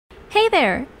Hey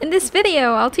there! In this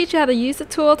video, I'll teach you how to use the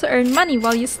tool to earn money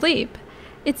while you sleep.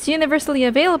 It's universally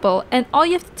available, and all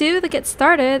you have to do to get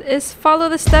started is follow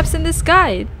the steps in this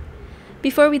guide.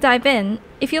 Before we dive in,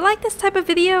 if you like this type of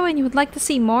video and you would like to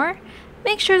see more,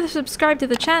 make sure to subscribe to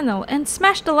the channel and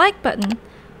smash the like button.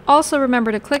 Also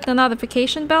remember to click the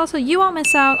notification bell so you won't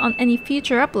miss out on any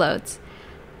future uploads.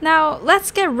 Now, let's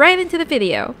get right into the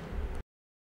video.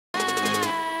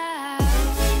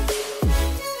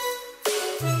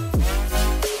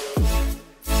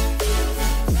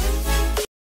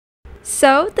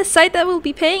 So, the site that we'll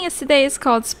be paying us today is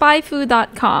called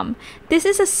spyfu.com. This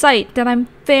is a site that I'm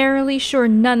fairly sure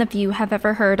none of you have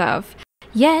ever heard of.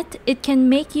 Yet, it can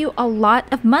make you a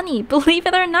lot of money, believe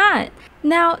it or not.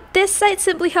 Now, this site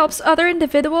simply helps other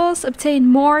individuals obtain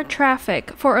more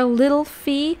traffic for a little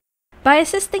fee by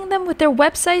assisting them with their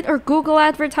website or Google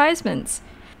advertisements.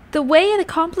 The way it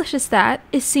accomplishes that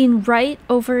is seen right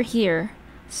over here.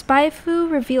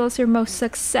 SpyFu reveals your most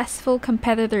successful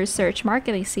competitor's search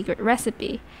marketing secret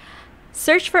recipe.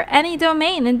 Search for any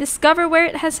domain and discover where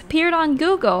it has appeared on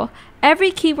Google, every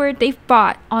keyword they've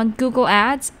bought on Google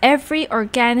Ads, every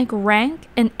organic rank,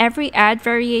 and every ad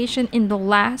variation in the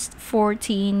last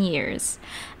 14 years.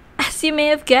 As you may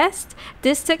have guessed,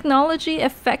 this technology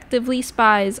effectively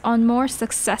spies on more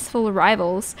successful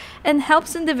rivals and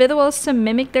helps individuals to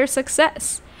mimic their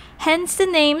success. Hence the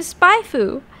name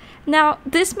SpyFu. Now,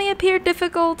 this may appear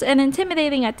difficult and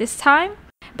intimidating at this time,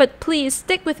 but please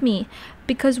stick with me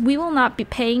because we will not be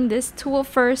paying this tool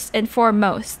first and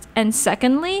foremost. And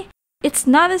secondly, it's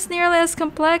not as nearly as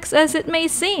complex as it may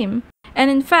seem. And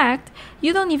in fact,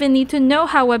 you don't even need to know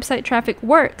how website traffic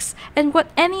works and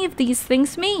what any of these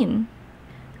things mean.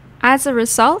 As a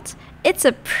result, it's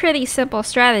a pretty simple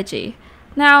strategy.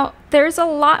 Now, there's a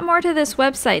lot more to this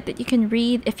website that you can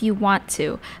read if you want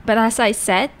to, but as I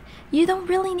said, you don't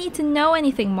really need to know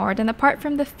anything more than apart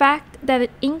from the fact that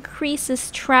it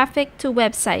increases traffic to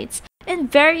websites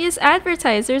and various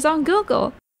advertisers on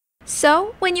Google.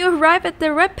 So, when you arrive at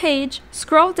the web page,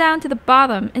 scroll down to the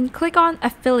bottom and click on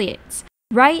Affiliates,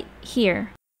 right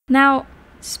here. Now,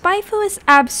 SpyFu is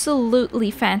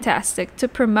absolutely fantastic to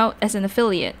promote as an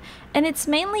affiliate, and it's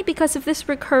mainly because of this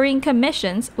recurring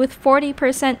commissions with 40%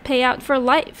 payout for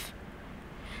life.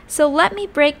 So let me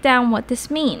break down what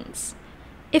this means.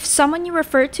 If someone you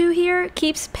refer to here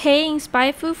keeps paying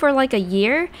SpyFu for like a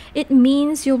year, it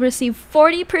means you'll receive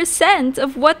 40%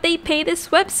 of what they pay this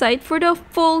website for the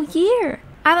full year.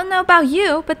 I don't know about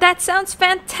you, but that sounds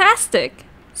fantastic.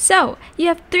 So, you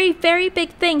have three very big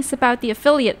things about the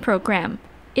affiliate program.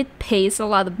 It pays a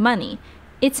lot of money.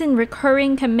 It's in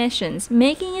recurring commissions,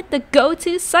 making it the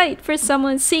go-to site for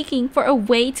someone seeking for a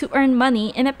way to earn money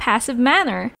in a passive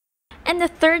manner. And the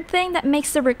third thing that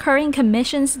makes the recurring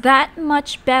commissions that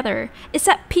much better is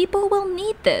that people will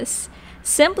need this,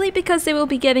 simply because they will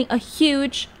be getting a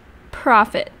huge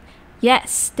profit.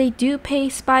 Yes, they do pay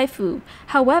SpyFu.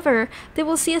 However, they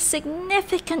will see a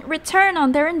significant return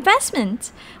on their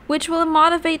investment, which will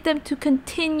motivate them to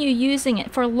continue using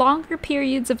it for longer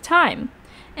periods of time.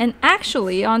 And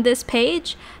actually, on this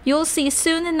page, you'll see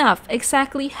soon enough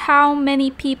exactly how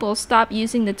many people stop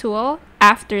using the tool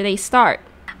after they start.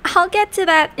 I'll get to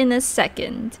that in a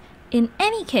second. In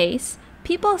any case,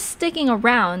 people sticking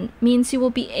around means you will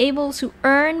be able to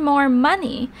earn more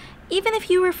money, even if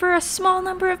you refer a small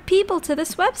number of people to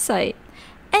this website.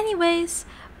 Anyways,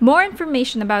 more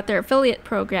information about their affiliate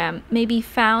program may be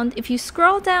found if you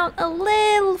scroll down a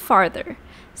little farther.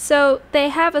 So, they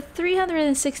have a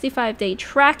 365-day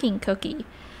tracking cookie.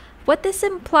 What this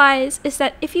implies is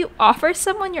that if you offer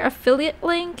someone your affiliate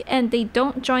link and they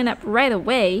don't join up right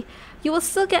away, you will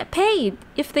still get paid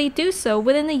if they do so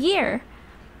within a year.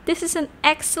 This is an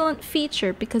excellent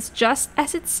feature because just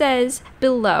as it says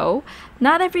below,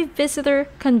 not every visitor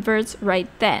converts right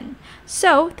then.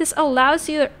 So this allows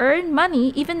you to earn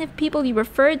money even if people you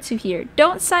referred to here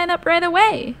don't sign up right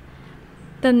away.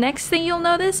 The next thing you'll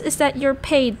notice is that you're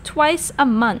paid twice a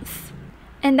month,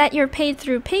 and that you're paid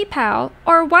through PayPal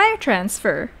or wire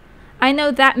transfer. I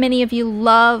know that many of you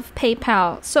love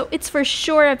PayPal, so it's for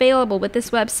sure available with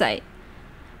this website.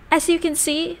 As you can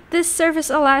see, this service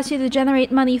allows you to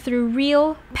generate money through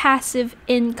real passive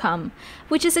income,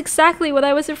 which is exactly what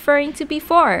I was referring to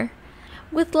before.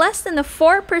 With less than a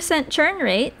 4% churn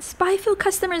rate, SpyFu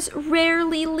customers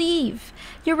rarely leave.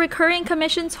 Your recurring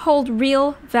commissions hold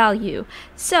real value.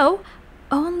 So,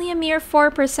 only a mere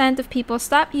 4% of people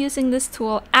stop using this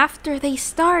tool after they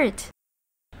start.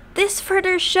 This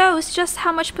further shows just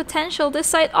how much potential this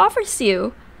site offers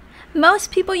you.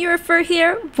 Most people you refer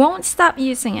here won't stop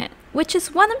using it, which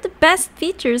is one of the best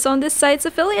features on this site's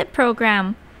affiliate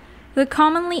program. The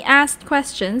commonly asked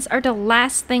questions are the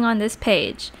last thing on this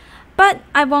page, but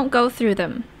I won't go through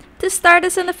them. To start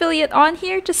as an affiliate on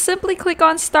here, just simply click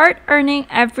on Start Earning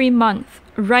Every Month.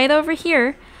 Right over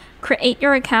here, create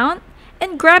your account,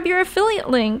 and grab your affiliate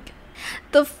link.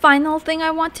 The final thing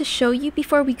I want to show you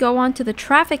before we go on to the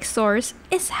traffic source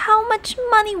is how much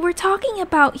money we're talking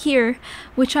about here,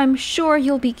 which I'm sure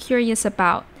you'll be curious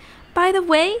about. By the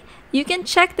way, you can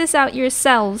check this out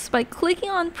yourselves by clicking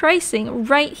on pricing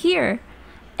right here.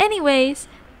 Anyways,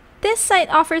 this site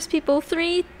offers people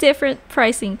 3 different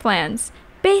pricing plans: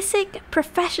 basic,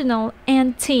 professional,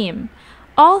 and team.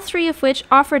 All 3 of which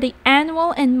offer the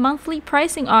annual and monthly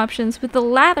pricing options, with the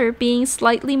latter being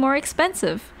slightly more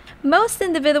expensive. Most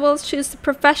individuals choose the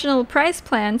professional price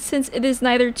plan since it is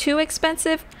neither too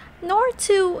expensive nor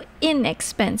too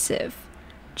inexpensive.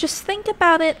 Just think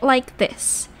about it like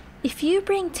this. If you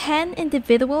bring 10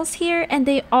 individuals here and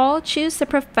they all choose the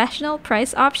professional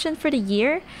price option for the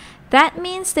year, that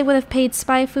means they would have paid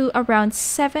SpyFu around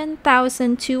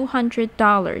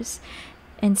 $7,200.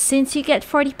 And since you get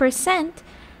 40%,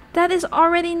 that is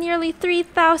already nearly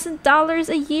 $3,000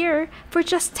 a year for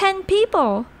just 10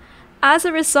 people. As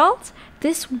a result,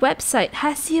 this website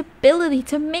has the ability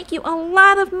to make you a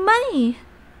lot of money.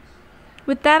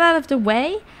 With that out of the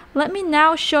way, let me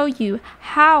now show you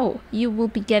how you will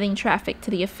be getting traffic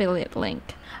to the affiliate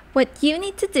link. What you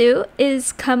need to do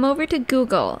is come over to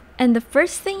Google, and the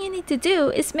first thing you need to do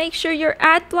is make sure your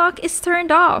ad block is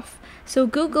turned off, so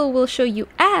Google will show you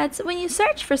ads when you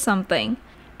search for something.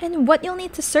 And what you'll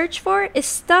need to search for is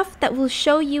stuff that will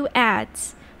show you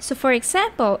ads. So for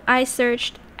example, I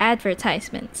searched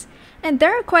advertisements, and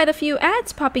there are quite a few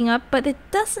ads popping up, but it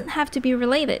doesn't have to be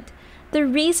related. The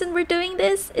reason we're doing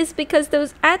this is because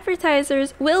those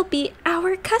advertisers will be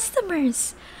our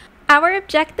customers. Our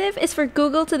objective is for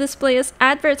Google to display us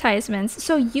advertisements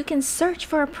so you can search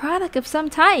for a product of some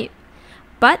type.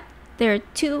 But there are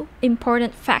 2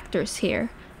 important factors here.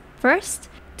 First,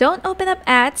 don't open up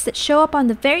ads that show up on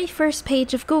the very first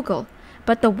page of Google,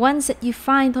 but the ones that you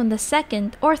find on the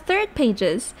second or third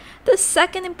pages. The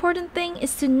second important thing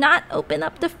is to not open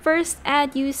up the first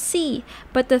ad you see,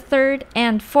 but the third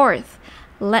and fourth.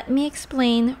 Let me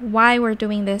explain why we're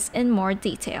doing this in more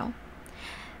detail.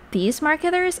 These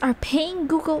marketers are paying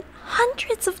Google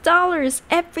hundreds of dollars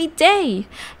every day.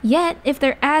 Yet, if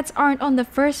their ads aren't on the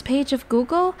first page of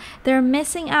Google, they're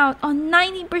missing out on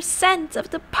 90%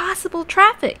 of the possible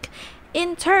traffic.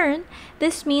 In turn,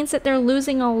 this means that they're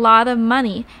losing a lot of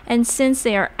money, and since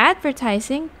they are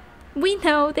advertising, we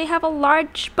know they have a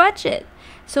large budget,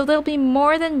 so they'll be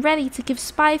more than ready to give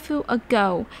SpyFu a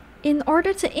go in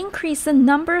order to increase the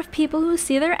number of people who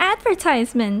see their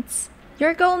advertisements.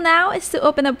 Your goal now is to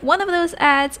open up one of those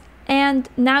ads, and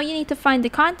now you need to find the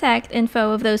contact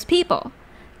info of those people.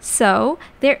 So,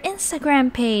 their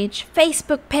Instagram page,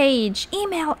 Facebook page,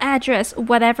 email address,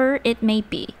 whatever it may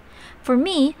be. For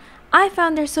me, I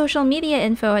found their social media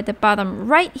info at the bottom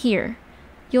right here.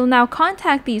 You'll now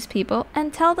contact these people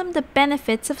and tell them the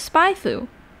benefits of SpyFu.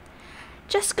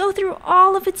 Just go through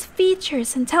all of its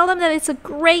features and tell them that it's a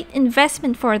great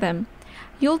investment for them.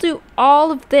 You'll do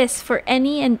all of this for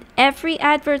any and every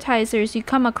advertisers you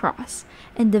come across,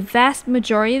 and the vast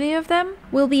majority of them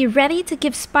will be ready to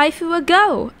give SpyFu a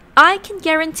go. I can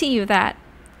guarantee you that.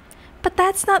 But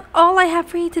that's not all I have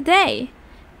for you today.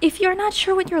 If you're not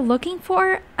sure what you're looking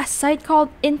for, a site called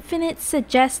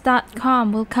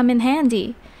infinitesuggest.com will come in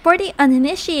handy. For the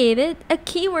uninitiated, a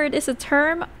keyword is a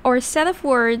term or set of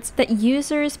words that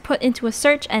users put into a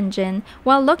search engine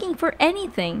while looking for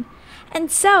anything.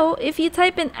 And so, if you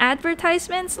type in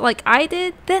advertisements like I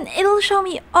did, then it'll show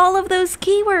me all of those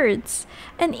keywords.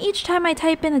 And each time I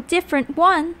type in a different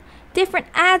one, different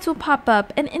ads will pop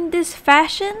up, and in this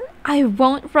fashion, I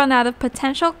won't run out of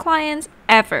potential clients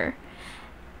ever.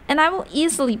 And I will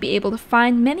easily be able to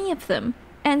find many of them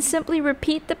and simply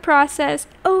repeat the process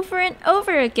over and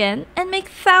over again and make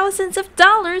thousands of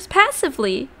dollars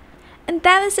passively. And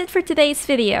that is it for today's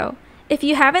video. If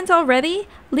you haven't already,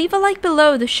 leave a like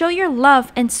below to show your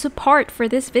love and support for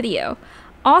this video.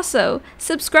 Also,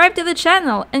 subscribe to the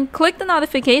channel and click the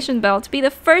notification bell to be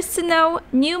the first to know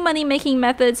new money-making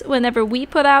methods whenever we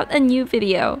put out a new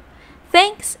video.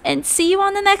 Thanks, and see you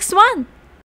on the next one!